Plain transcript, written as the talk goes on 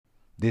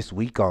This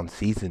week on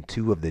season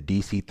 2 of the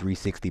DC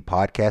 360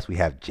 podcast, we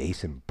have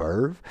Jason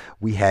Berv.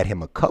 We had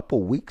him a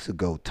couple weeks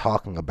ago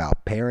talking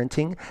about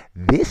parenting.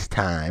 This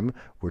time,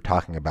 we're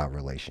talking about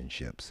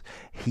relationships.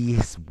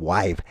 His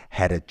wife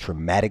had a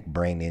traumatic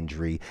brain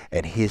injury,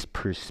 and his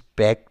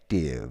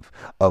perspective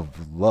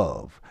of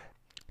love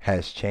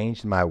has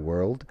changed my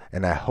world,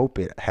 and I hope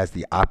it has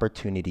the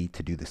opportunity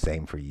to do the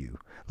same for you.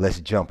 Let's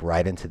jump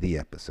right into the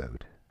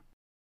episode.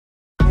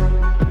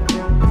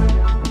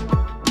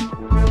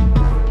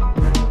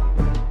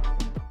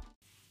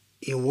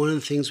 One of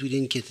the things we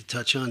didn't get to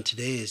touch on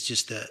today is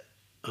just that,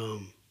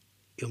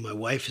 my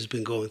wife has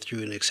been going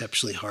through an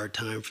exceptionally hard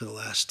time for the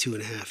last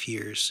 2.5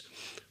 years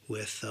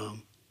with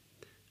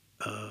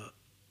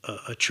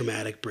a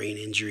traumatic brain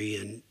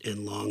injury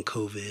and long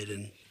COVID,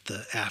 and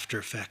the after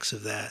effects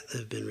of that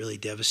have been really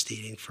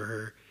devastating for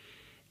her.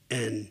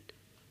 And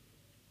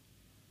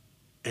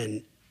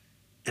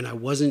I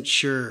wasn't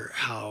sure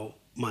how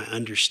my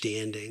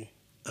understanding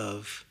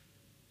of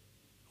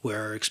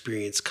where our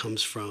experience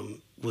comes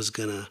from was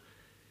gonna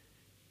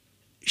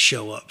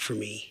show up for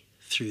me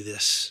through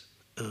this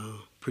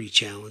pretty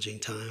challenging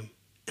time.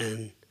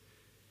 And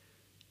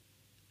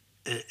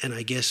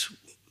I guess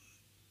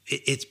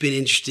it's been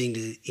interesting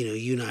to,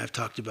 you and I have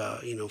talked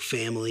about,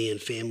 family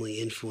and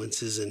family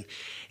influences, and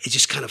it's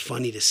just kind of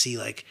funny to see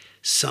like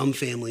some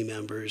family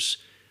members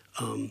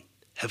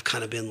have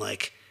kind of been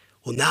like,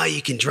 well, now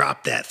you can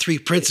drop that 3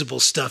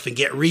 principles stuff and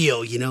get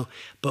real,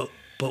 but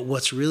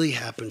what's really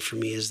happened for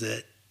me is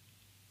that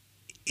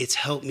it's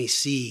helped me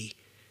see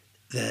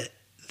that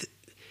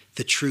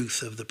the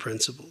truth of the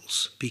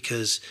principles,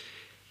 because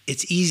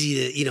it's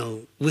easy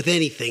to, with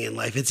anything in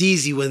life, it's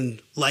easy when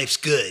life's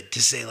good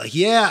to say like,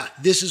 yeah,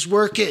 this is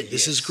working.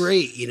 This is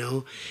great,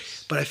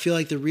 but I feel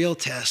like the real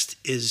test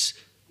is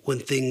when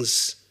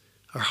things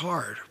are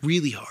hard,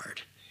 really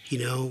hard,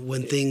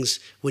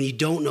 when you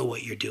don't know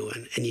what you're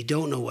doing and you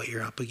don't know what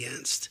you're up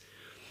against.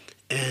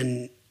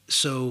 And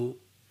so,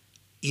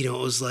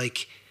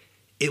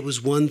 it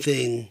was one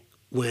thing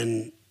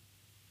when,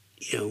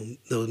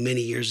 though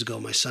many years ago,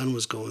 my son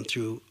was going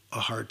through a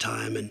hard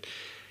time, and,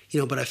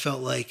 but I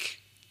felt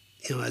like,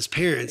 as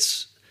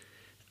parents,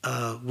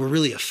 we're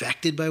really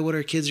affected by what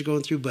our kids are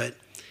going through, but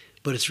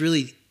it's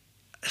really,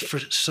 for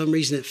some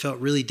reason, it felt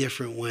really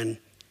different when,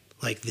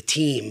 like, the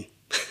team,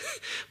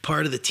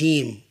 part of the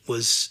team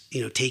was,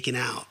 taken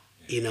out,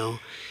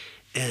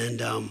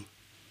 and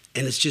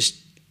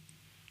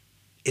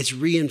it's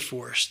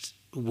reinforced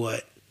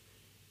what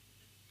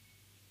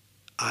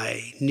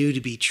I knew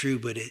to be true,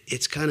 but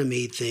it's kind of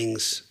made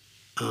things,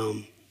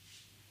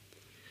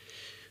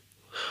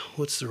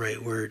 what's the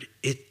right word?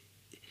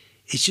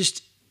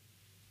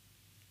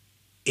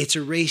 It's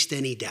erased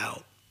any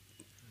doubt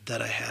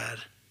that I had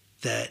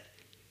that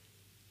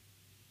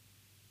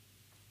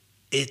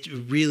it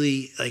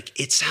really, like,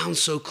 it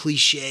sounds so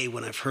cliche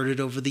when I've heard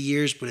it over the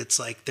years, but it's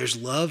like there's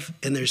love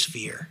and there's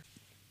fear.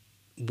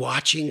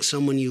 Watching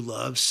someone you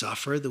love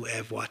suffer the way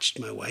I've watched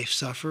my wife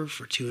suffer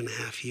for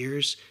 2.5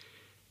 years,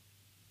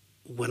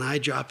 when I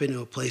drop into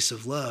a place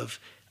of love,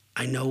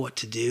 I know what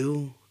to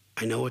do.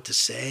 I know what to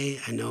say.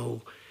 I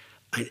know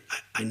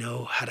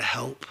how to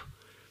help.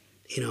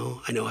 I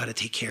know how to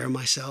take care of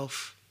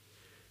myself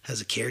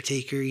as a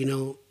caretaker.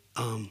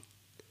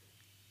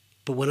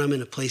 But when I'm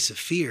in a place of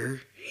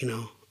fear,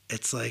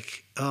 it's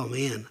like, oh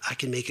man, I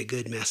can make a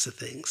good mess of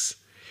things.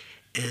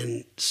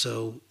 And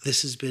so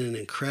this has been an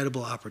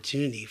incredible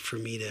opportunity for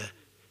me to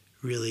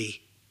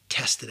really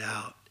test it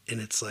out. And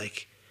it's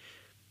like,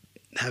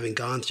 having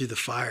gone through the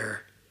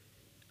fire,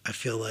 I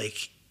feel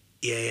like,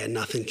 yeah,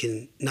 nothing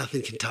can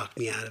talk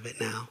me out of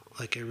it now.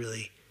 Like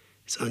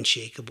it's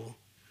unshakable.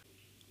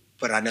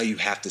 But I know you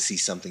have to see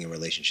something in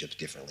relationships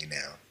differently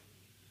now,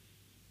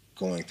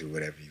 going through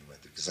whatever you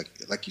went through. Because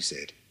like you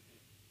said,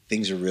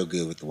 things are real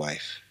good with the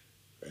wife.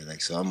 Right?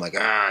 Like, so I'm like,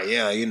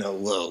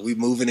 well, we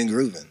moving and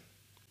grooving.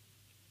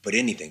 But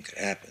anything could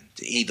happen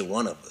to either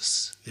one of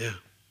us. Yeah.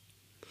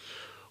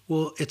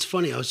 Well, it's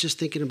funny. I was just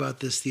thinking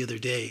about this the other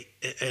day,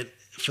 and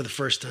for the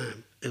first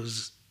time, it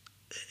was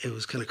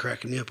kind of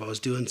cracking me up. I was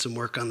doing some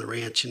work on the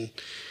ranch, and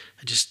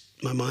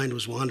my mind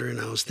was wandering.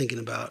 I was thinking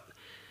about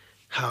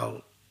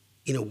how,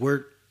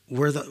 we're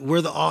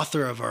the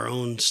author of our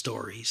own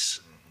stories,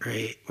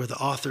 right? We're the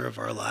author of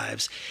our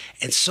lives,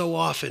 and so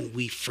often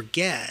we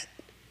forget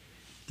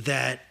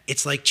that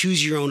it's like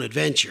choose your own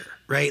adventure,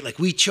 right? Like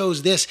we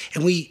chose this,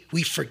 and we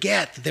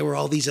forget that there were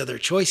all these other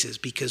choices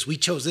because we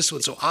chose this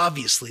one, so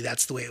obviously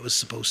that's the way it was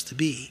supposed to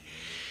be.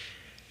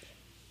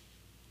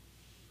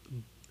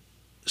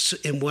 So,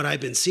 and what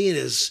I've been seeing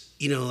is,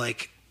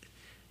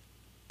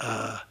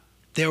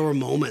 there were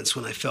moments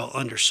when I felt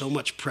under so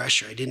much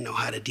pressure. I didn't know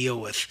how to deal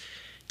with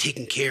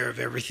taking care of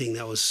everything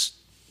that was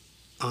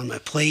on my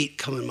plate,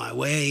 coming my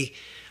way.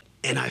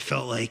 And I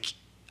felt like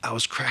I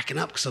was cracking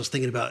up because I was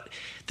thinking about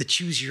the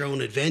choose your own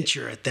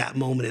adventure at that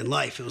moment in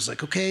life. It was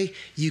like, okay,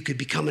 you could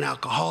become an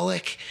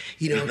alcoholic,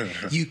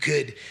 you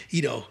could,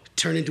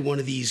 turn into one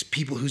of these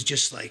people who's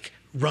just like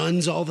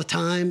runs all the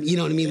time. You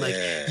know what I mean? Yeah.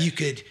 Like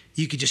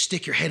you could just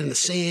stick your head in the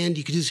sand.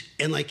 You could just,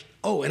 and like,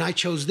 oh, and I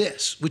chose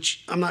this,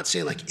 which I'm not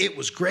saying like it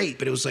was great,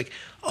 but it was like,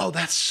 oh,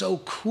 that's so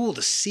cool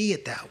to see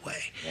it that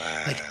way.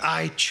 Wow. Like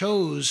I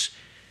chose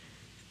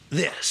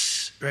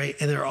this, right?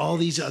 And there are all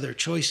these other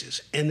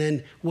choices. And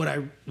then what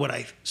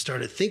I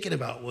started thinking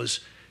about was,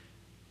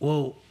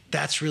 well,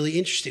 that's really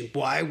interesting.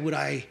 Why would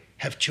I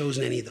have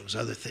chosen any of those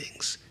other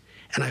things?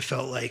 And I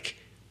felt like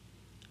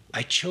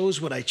I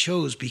chose what I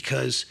chose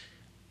because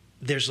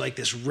there's like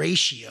this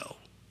ratio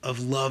of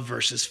love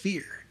versus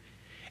fear.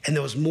 And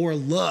there was more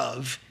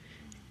love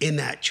in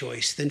that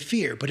choice than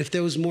fear. But if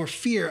there was more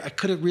fear, I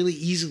could have really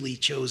easily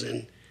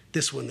chosen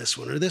this one,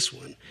 or this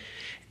one.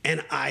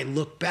 And I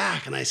look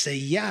back and I say,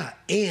 yeah,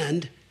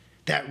 and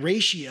that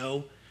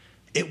ratio,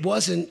 it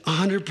wasn't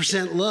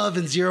 100% love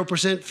and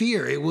 0%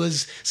 fear. It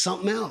was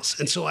something else.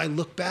 And so I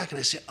look back and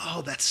I say,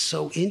 oh, that's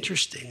so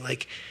interesting.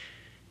 Like,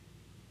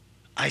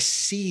 I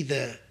see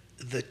the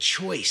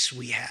choice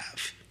we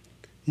have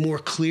more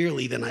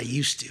clearly than I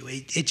used to.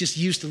 It just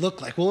used to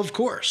look like, well, of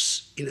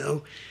course, you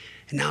know.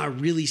 And now I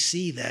really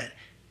see that,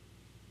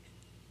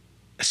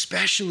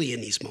 especially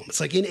in these moments,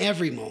 like in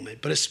every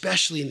moment, but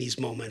especially in these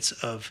moments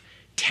of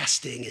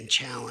testing and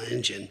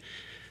challenge and,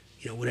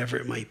 you know, whatever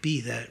it might be,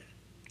 that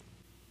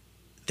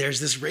there's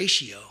this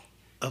ratio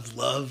of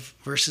love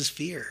versus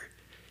fear.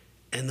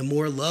 And the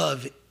more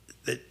love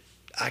that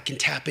I can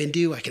tap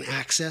into, I can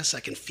access, I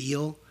can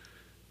feel,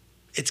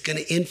 it's going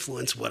to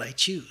influence what I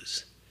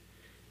choose.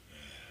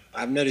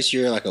 I've noticed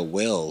you're like a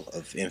well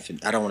of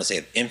infinite, I don't want to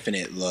say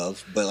infinite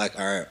love, but like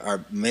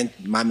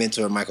my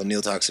mentor, Michael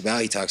Neal, talks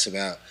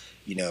about,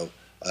 you know,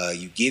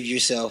 you give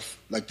yourself,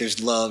 like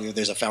there's love,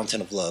 there's a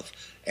fountain of love.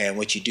 And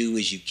what you do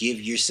is you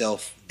give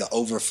yourself the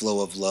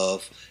overflow of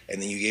love,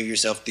 and then you give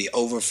yourself the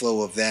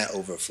overflow of that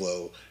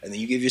overflow, and then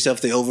you give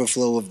yourself the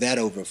overflow of that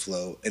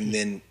overflow. And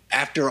then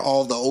after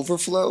all the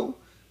overflow,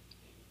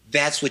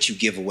 that's what you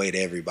give away to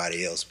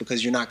everybody else,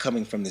 because you're not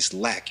coming from this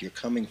lack. You're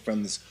coming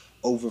from this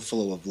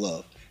overflow of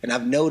love. And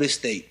I've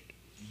noticed that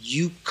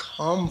you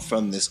come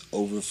from this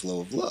overflow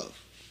of love.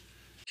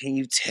 Can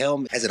you tell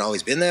me, has it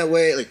always been that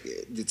way? Like,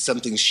 did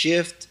something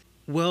shift?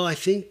 Well, I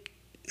think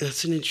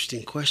that's an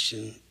interesting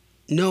question.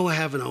 No, I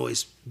haven't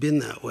always been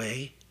that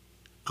way.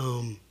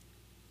 You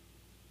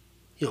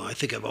know, I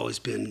think I've always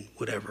been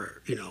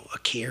whatever, you know, a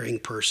caring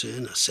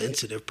person, a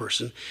sensitive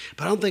person.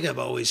 But I don't think I've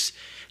always,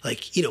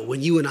 like, you know,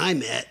 when you and I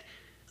met,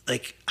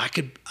 like I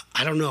could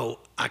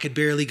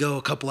barely go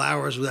a couple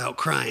hours without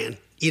crying.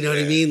 You know what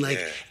I mean? Like,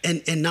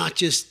 and not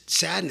just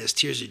sadness,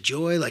 tears of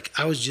joy. Like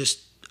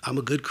I'm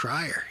a good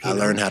crier. I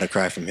learned how to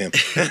cry from him.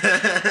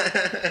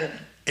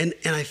 And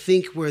I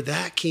think where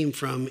that came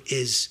from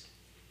is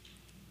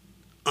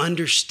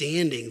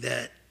understanding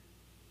that,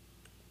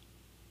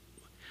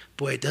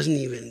 boy, that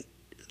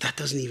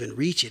doesn't even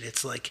reach it.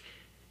 It's like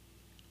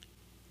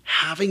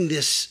having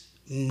this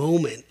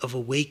moment of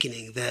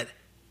awakening that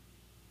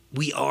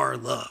we are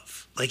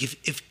love. Like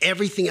if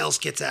everything else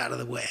gets out of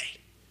the way,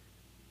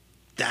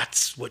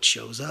 that's what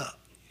shows up.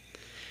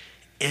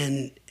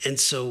 And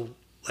so,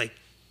 like,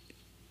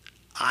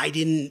 I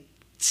didn't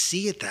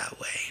see it that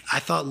way. I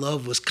thought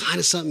love was kind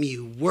of something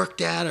you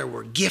worked at or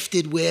were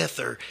gifted with,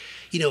 or,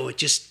 you know, it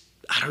just,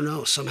 I don't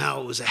know,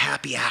 somehow it was a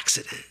happy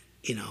accident,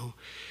 you know.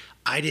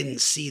 I didn't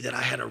see that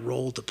I had a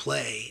role to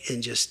play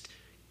and just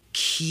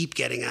keep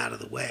getting out of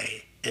the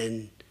way.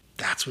 And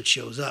that's what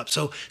shows up.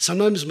 So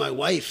sometimes my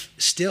wife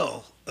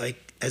still,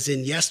 like, as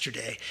in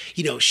yesterday,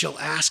 you know, she'll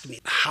ask me,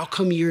 how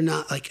come you're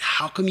not, like,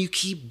 how come you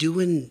keep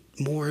doing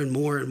more and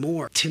more and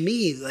more? To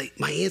me, like,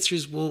 my answer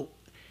is, well,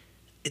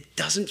 it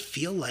doesn't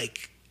feel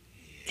like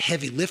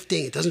heavy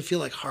lifting. It doesn't feel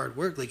like hard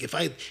work. Like,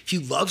 if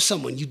you love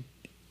someone, you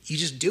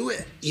just do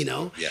it, you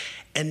know? Yeah.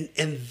 And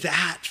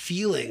that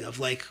feeling of,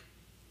 like,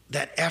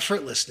 that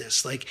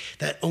effortlessness, like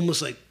that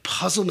almost like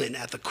puzzlement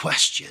at the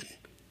question,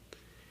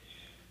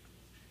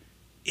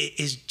 it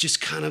is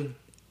just kind of,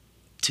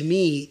 to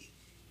me,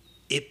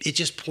 it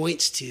just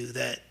points to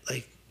that,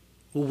 like,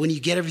 well, when you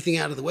get everything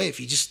out of the way, if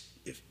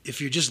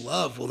you're just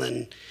love, well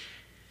then,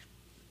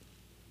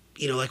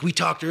 you know, like we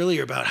talked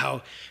earlier about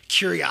how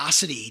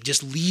curiosity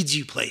just leads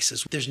you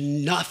places. There's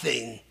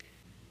nothing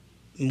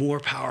more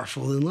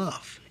powerful than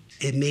love.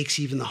 It makes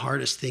even the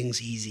hardest things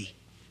easy.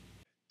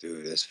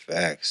 Dude, that's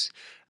facts.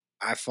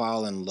 I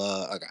fall in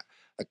love.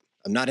 Like,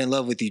 I'm not in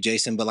love with you,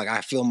 Jason, but like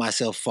I feel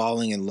myself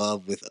falling in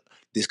love with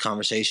this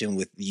conversation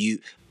with you.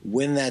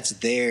 When that's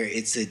there,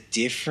 it's a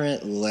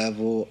different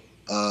level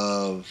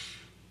of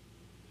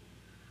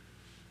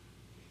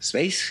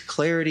space,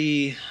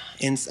 clarity.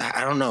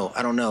 I don't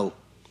know.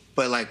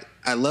 But like,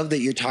 I love that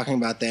you're talking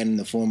about that in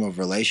the form of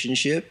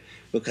relationship,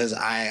 because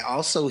I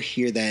also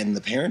hear that in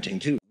the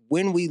parenting too.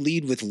 When we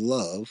lead with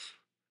love,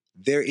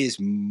 there is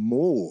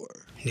more.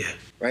 Yeah.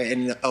 Right.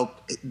 And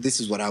this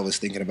is what I was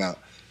thinking about.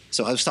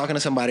 So I was talking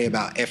to somebody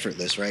about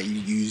effortless, right? You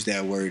used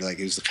that word, like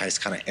it's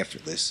kind of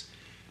effortless.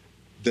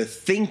 The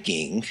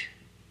thinking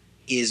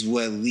is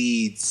what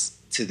leads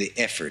to the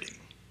efforting.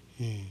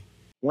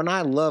 when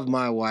I love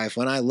my wife,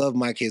 when I love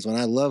my kids, when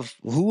I love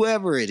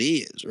whoever it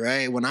is,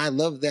 right? When I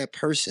love that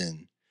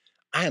person,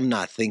 I am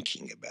not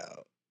thinking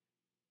about,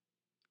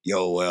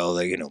 yo, well,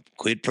 like,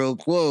 quid pro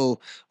quo.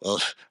 Well,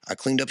 I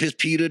cleaned up his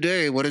pee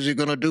today. What is he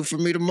going to do for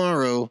me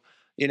tomorrow?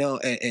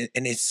 And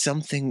it's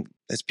something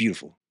that's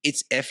beautiful.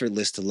 It's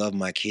effortless to love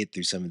my kid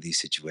through some of these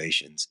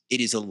situations. It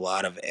is a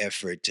lot of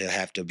effort to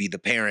have to be the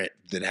parent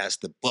that has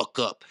to buck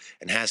up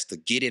and has to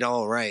get it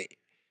all right.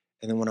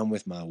 And then when I'm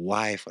with my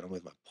wife, when I'm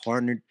with my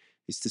partner,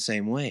 it's the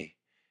same way.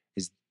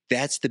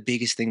 That's the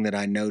biggest thing that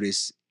I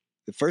noticed.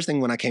 The first thing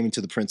when I came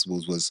into the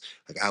principles was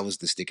like I was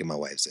the stick in my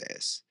wife's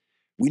ass.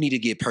 We need to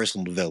get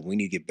personal development. We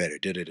need to get better.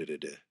 Da, da, da, da,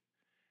 da.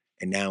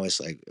 And now it's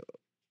like,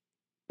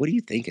 what are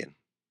you thinking?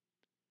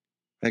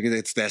 Like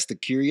that's the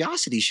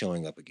curiosity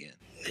showing up again.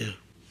 Yeah.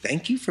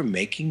 Thank you for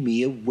making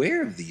me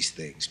aware of these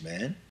things,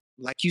 man.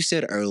 Like you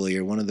said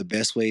earlier, one of the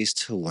best ways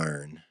to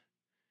learn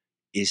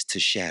is to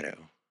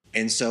shadow.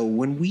 And so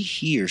when we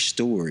hear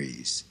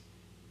stories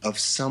of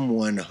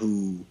someone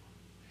who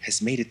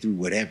has made it through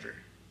whatever,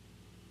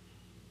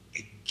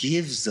 it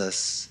gives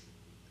us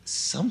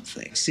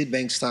something. Sid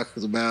Banks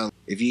talks about,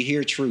 if you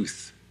hear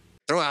truth,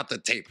 throw out the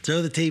tape.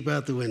 Throw the tape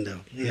out the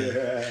window.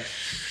 Yeah.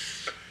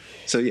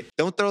 So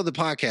don't throw the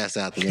podcast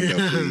out the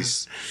window,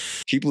 please.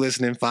 Keep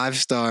listening. 5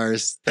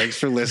 stars. Thanks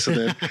for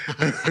listening.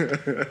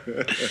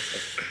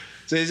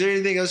 So is there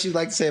anything else you'd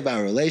like to say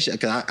about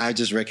relationship? Because I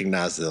just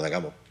recognized that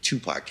I'm a 2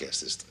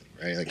 podcasts this thing,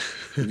 right? Like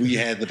we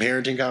had the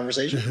parenting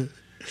conversation,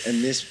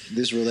 and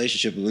this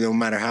relationship, no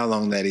matter how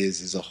long that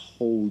is a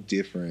whole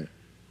different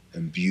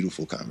and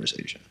beautiful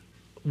conversation.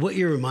 What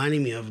you're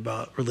reminding me of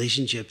about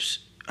relationships,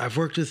 I've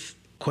worked with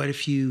quite a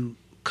few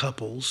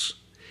couples,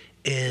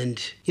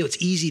 and it's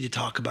easy to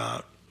talk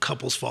about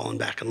couples falling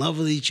back in love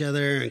with each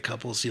other and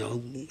couples,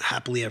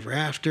 happily ever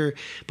after.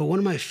 But one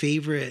of my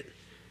favorite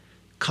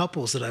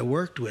couples that I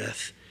worked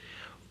with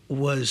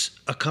was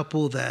a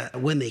couple that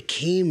when they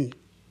came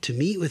to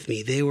meet with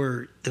me, there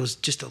was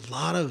just a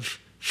lot of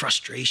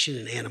frustration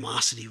and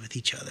animosity with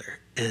each other.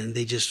 And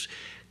they just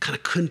kind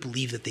of couldn't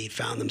believe that they'd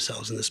found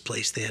themselves in this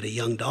place. They had a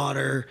young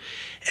daughter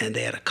and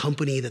they had a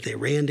company that they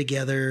ran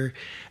together,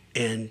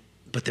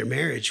 but their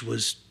marriage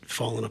was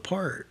falling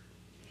apart.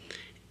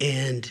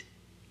 And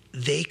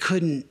they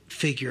couldn't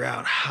figure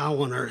out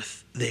how on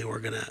earth they were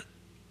going to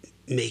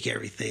make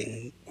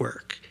everything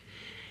work.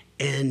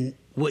 And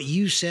what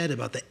you said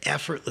about the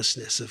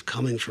effortlessness of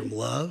coming from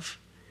love,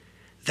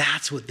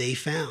 that's what they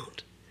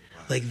found.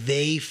 Wow. Like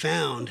they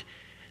found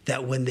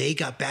that when they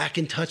got back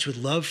in touch with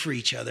love for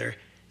each other,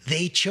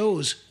 they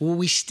chose, well,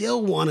 we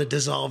still want to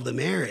dissolve the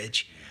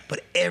marriage,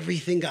 but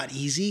everything got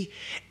easy.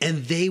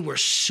 And they were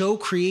so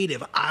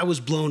creative. I was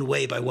blown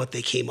away by what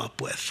they came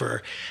up with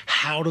for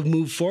how to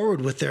move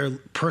forward with their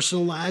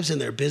personal lives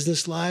and their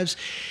business lives.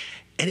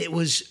 And it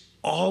was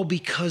all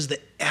because the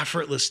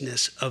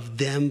effortlessness of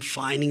them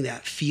finding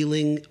that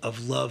feeling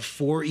of love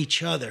for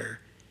each other,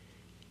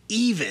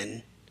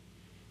 even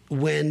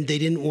when they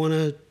didn't want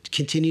to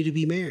continue to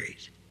be married.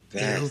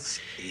 That's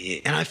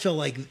it. And I feel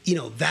like,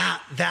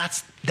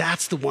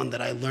 that's the one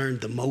that I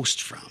learned the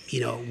most from.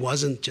 It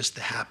wasn't just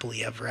the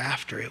happily ever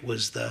after. It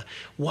was the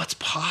what's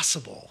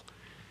possible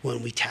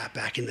when we tap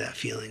back into that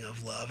feeling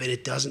of love. And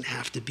it doesn't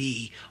have to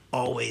be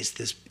always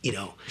this,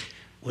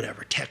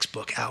 whatever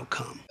textbook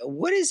outcome.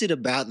 What is it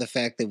about the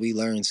fact that we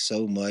learn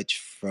so much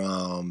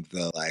from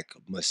the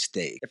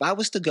mistake? If I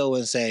was to go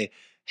and say,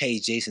 hey,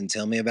 Jason,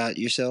 tell me about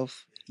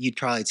yourself, you'd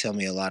probably tell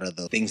me a lot of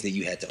the things that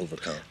you had to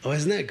overcome. Oh,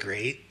 isn't that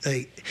great?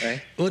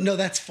 Right? Well, no,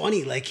 that's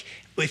funny. Like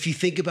if you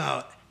think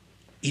about,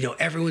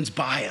 everyone's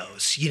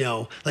bios,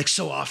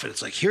 so often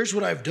it's like, here's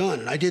what I've done.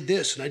 And I did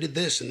this and I did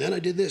this and then I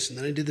did this and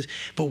then I did this.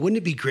 But wouldn't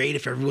it be great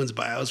if everyone's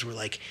bios were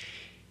like,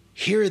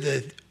 here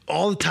are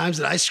all the times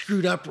that I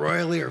screwed up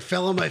royally or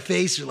fell on my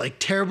face or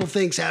terrible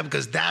things happen,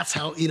 because that's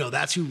how,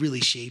 that's who really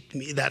shaped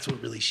me. That's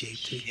what really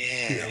shaped me.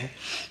 Yeah.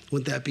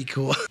 Wouldn't that be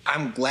cool?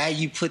 I'm glad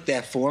you put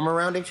that form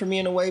around it for me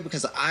in a way,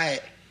 because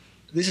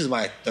this is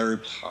my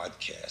 3rd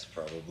podcast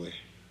probably.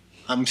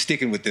 I'm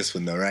sticking with this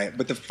one though, right?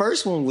 But the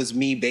first one was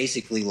me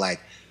basically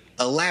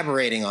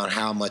elaborating on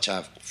how much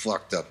I've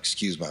fucked up,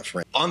 excuse my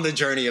French, on the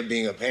journey of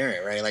being a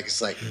parent, right?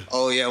 It's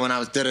oh yeah, when I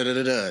was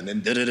da-da-da-da-da, and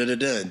then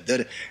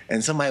da-da-da-da-da,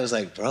 and somebody was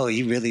like, bro,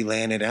 you really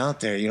laying it out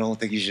there. You don't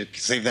think you should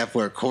save that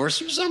for a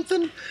course or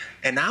something?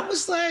 And I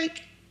was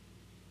like,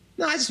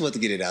 no, I just want to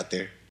get it out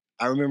there.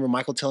 I remember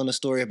Michael telling a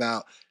story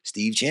about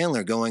Steve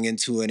Chandler going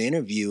into an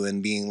interview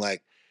and being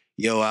like,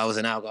 yo, I was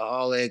an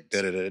alcoholic,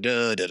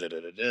 da-da-da-da,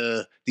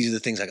 da-da-da-da. These are the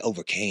things I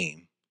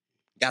overcame.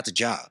 Got the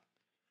job.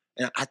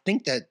 And I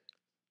think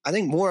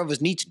more of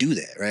us need to do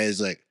that, right?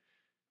 It's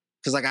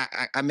because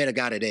I met a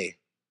guy today,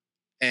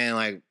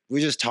 and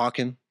we're just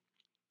talking,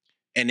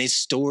 and it's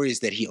stories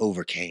that he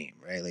overcame,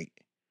 right?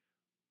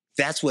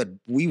 That's what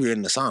we were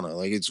in the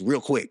sauna. It's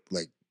real quick,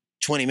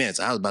 20 minutes.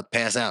 I was about to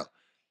pass out,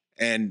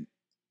 and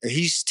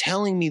he's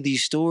telling me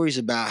these stories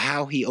about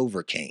how he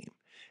overcame.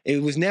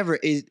 It was never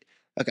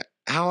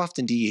how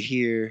often do you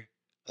hear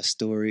a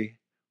story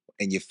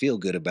and you feel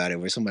good about it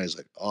where somebody's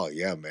like, oh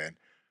yeah, man,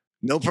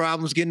 No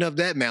problems getting up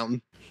that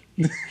mountain.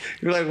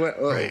 You're like,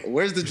 Right.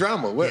 where's the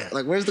drama? Yeah.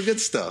 Like, where's the good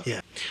stuff?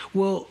 Yeah.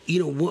 Well,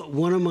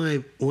 one of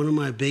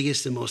my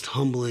biggest and most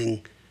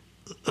humbling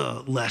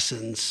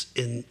lessons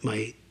in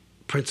my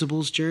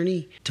principles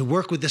journey, to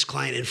work with this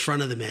client in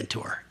front of the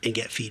mentor and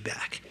get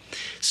feedback.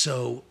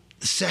 So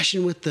the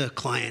session with the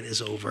client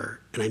is over,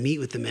 and I meet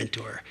with the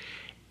mentor.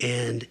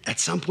 And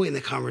at some point in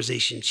the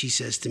conversation, she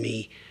says to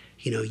me,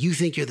 you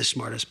think you're the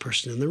smartest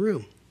person in the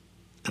room.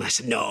 And I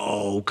said,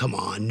 no, come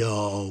on,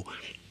 no.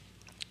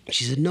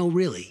 She said, no,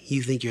 really,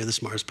 you think you're the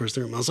smartest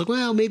person in the room? I was like,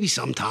 well, maybe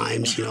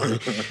sometimes,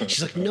 And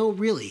she's like, no,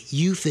 really,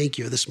 you think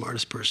you're the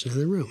smartest person in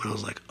the room? And I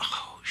was like,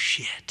 oh,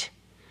 shit.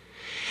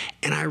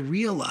 And I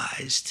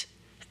realized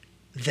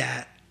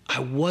that I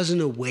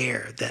wasn't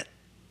aware that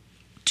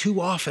too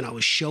often I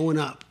was showing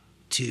up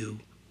to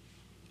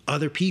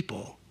other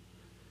people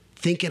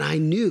thinking I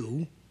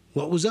knew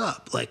what was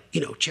up. Like,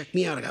 check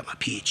me out. I got my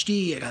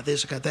PhD. I got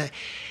this, I got that.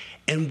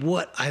 And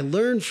what I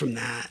learned from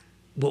that,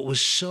 what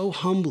was so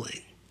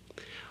humbling,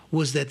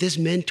 was that this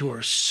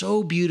mentor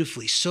so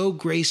beautifully, so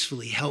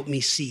gracefully helped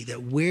me see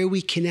that where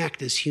we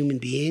connect as human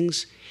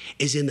beings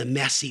is in the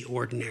messy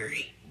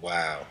ordinary.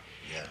 Wow.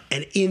 Yeah.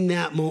 And in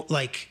that moment,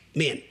 like,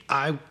 man,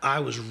 I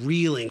was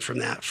reeling from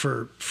that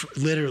for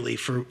literally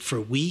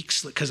for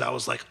weeks, because I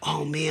was like,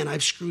 oh man,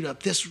 I've screwed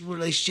up this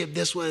relationship,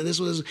 this one, and this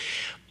was.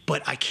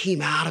 But I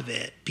came out of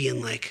it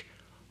being like,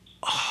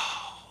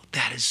 oh,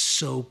 that is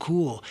so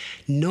cool.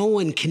 No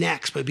one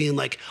connects by being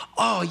like,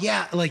 oh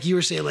yeah, like you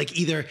were saying, like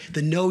either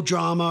the no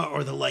drama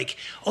or the like,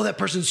 oh, that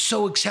person's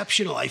so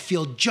exceptional, I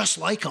feel just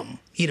like them.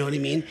 You know what I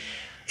mean?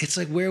 It's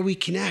like where we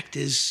connect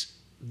is,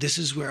 this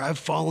is where I've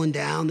fallen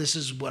down. This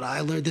is what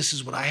I learned. This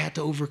is what I had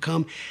to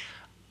overcome.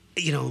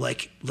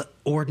 Like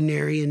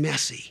ordinary and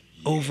messy,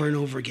 over and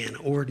over again,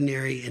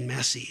 ordinary and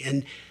messy.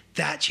 And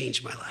that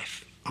changed my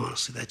life.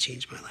 Honestly, that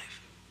changed my life.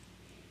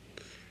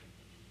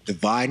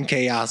 Divine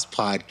Chaos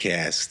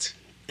Podcast.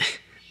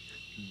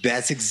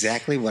 That's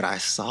exactly what I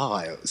saw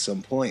at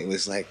some point. It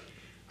was like,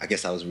 I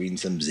guess I was reading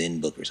some Zen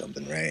book or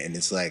something, right? And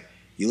it's like,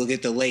 you look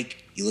at the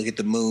lake, you look at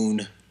the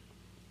moon.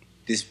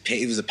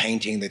 It was a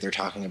painting that they're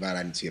talking about.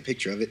 I didn't see a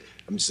picture of it.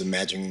 I'm just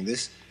imagining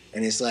this.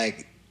 And it's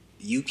like,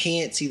 you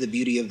can't see the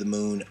beauty of the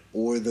moon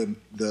or the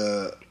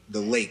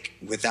lake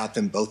without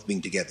them both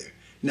being together.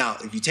 Now,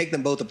 if you take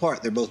them both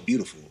apart, they're both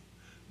beautiful.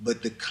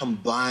 But the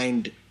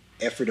combined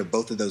effort of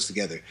both of those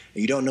together,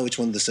 and you don't know which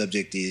one the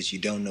subject is, you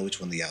don't know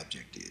which one the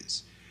object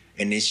is.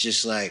 And it's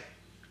just like,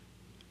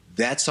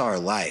 that's our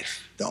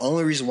life. The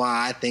only reason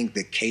why I think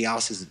that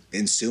chaos is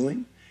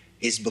ensuing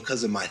is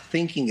because of my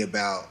thinking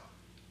about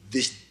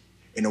this,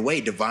 in a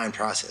way, divine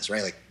process,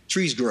 right? Like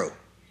trees grow,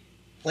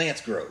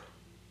 plants grow.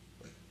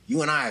 Like,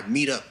 you and I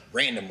meet up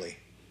randomly,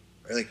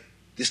 right? Like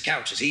this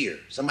couch is here,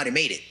 somebody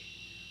made it.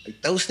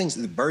 Like those things,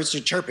 the birds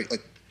are chirping,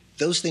 like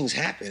those things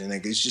happen, and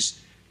like it's just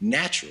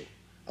natural.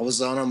 I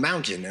was on a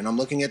mountain and I'm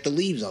looking at the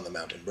leaves on the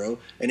mountain, bro.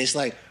 And it's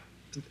like,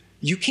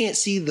 you can't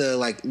see the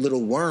like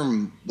little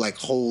worm like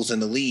holes in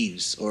the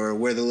leaves or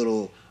where the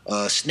little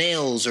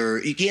snails, or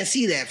you can't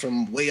see that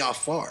from way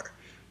off far.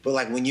 But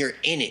like when you're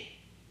in it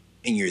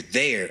and you're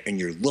there and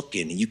you're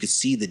looking and you can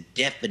see the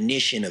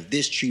definition of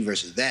this tree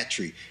versus that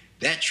tree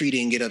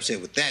didn't get upset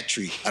with that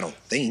tree, I don't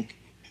think,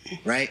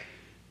 right?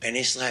 And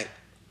it's like,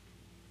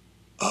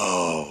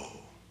 oh,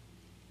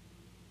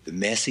 the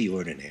messy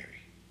ordinary.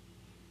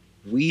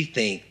 We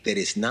think that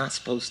it's not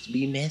supposed to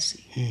be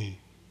messy.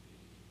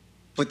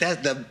 But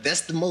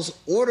that's the most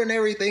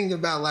ordinary thing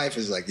about life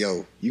is like,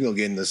 yo, you're going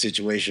to get in a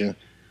situation,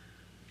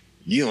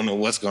 you don't know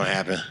what's going to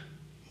happen,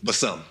 but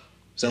some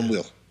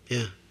will.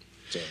 Yeah.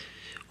 So.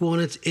 Well,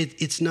 and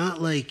it's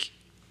not like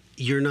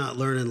you're not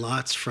learning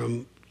lots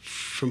from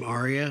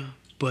Arya,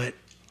 but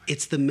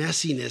it's the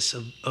messiness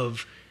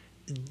of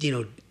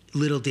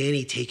little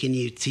Danny taking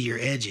you to your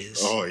edges.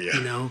 Oh,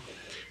 yeah.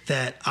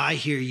 That I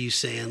hear you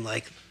saying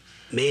like,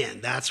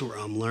 man, that's where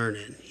I'm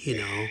learning,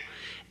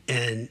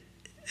 and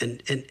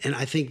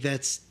I think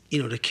that's,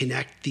 to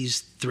connect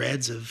these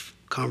threads of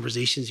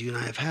conversations you and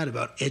I have had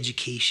about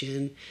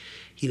education,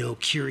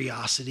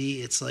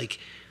 curiosity. It's like,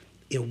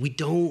 we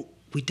don't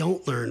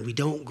learn, we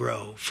don't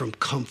grow from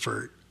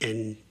comfort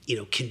and,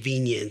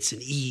 convenience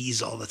and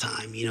ease all the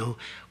time.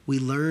 We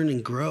learn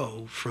and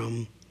grow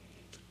from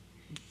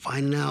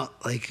finding out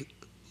like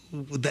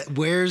that,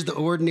 where's the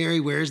ordinary,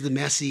 where's the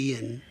messy,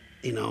 and,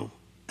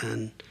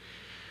 and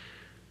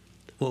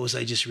what was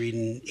I just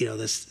reading?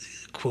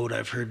 This quote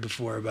I've heard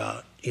before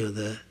about,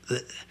 the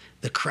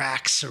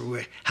cracks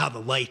or how the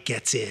light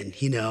gets in,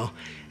 and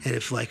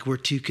if like we're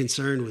too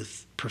concerned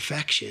with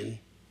perfection,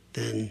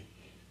 then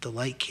the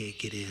light can't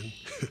get in.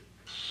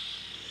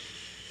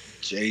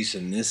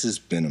 Jason, this has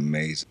been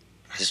amazing.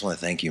 I just want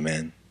to thank you,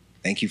 man.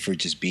 Thank you for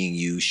just being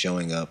you,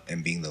 showing up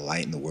and being the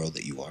light in the world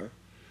that you are.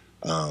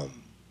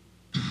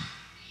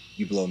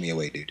 You blow me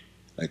away, dude.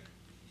 Like,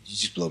 you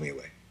just blow me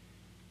away.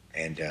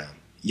 And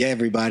yeah,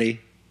 everybody,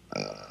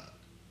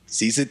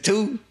 season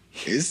 2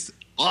 is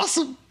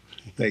awesome.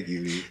 Thank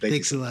you.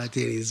 Thanks a lot,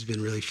 Danny. This has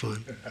been really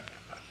fun.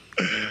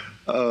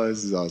 Oh,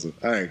 this is awesome.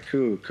 All right,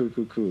 cool.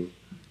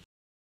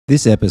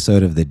 This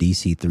episode of the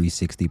DC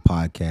 360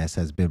 podcast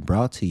has been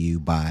brought to you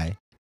by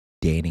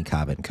Danny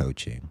Cobbin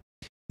Coaching.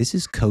 This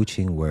is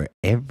coaching where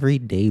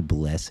everyday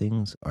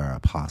blessings are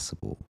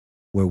possible,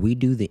 where we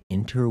do the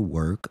inner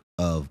work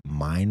of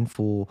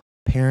mindful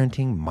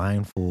parenting,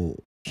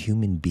 mindful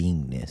human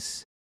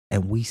beingness,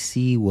 and we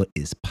see what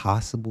is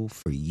possible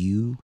for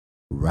you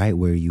right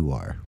where you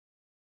are.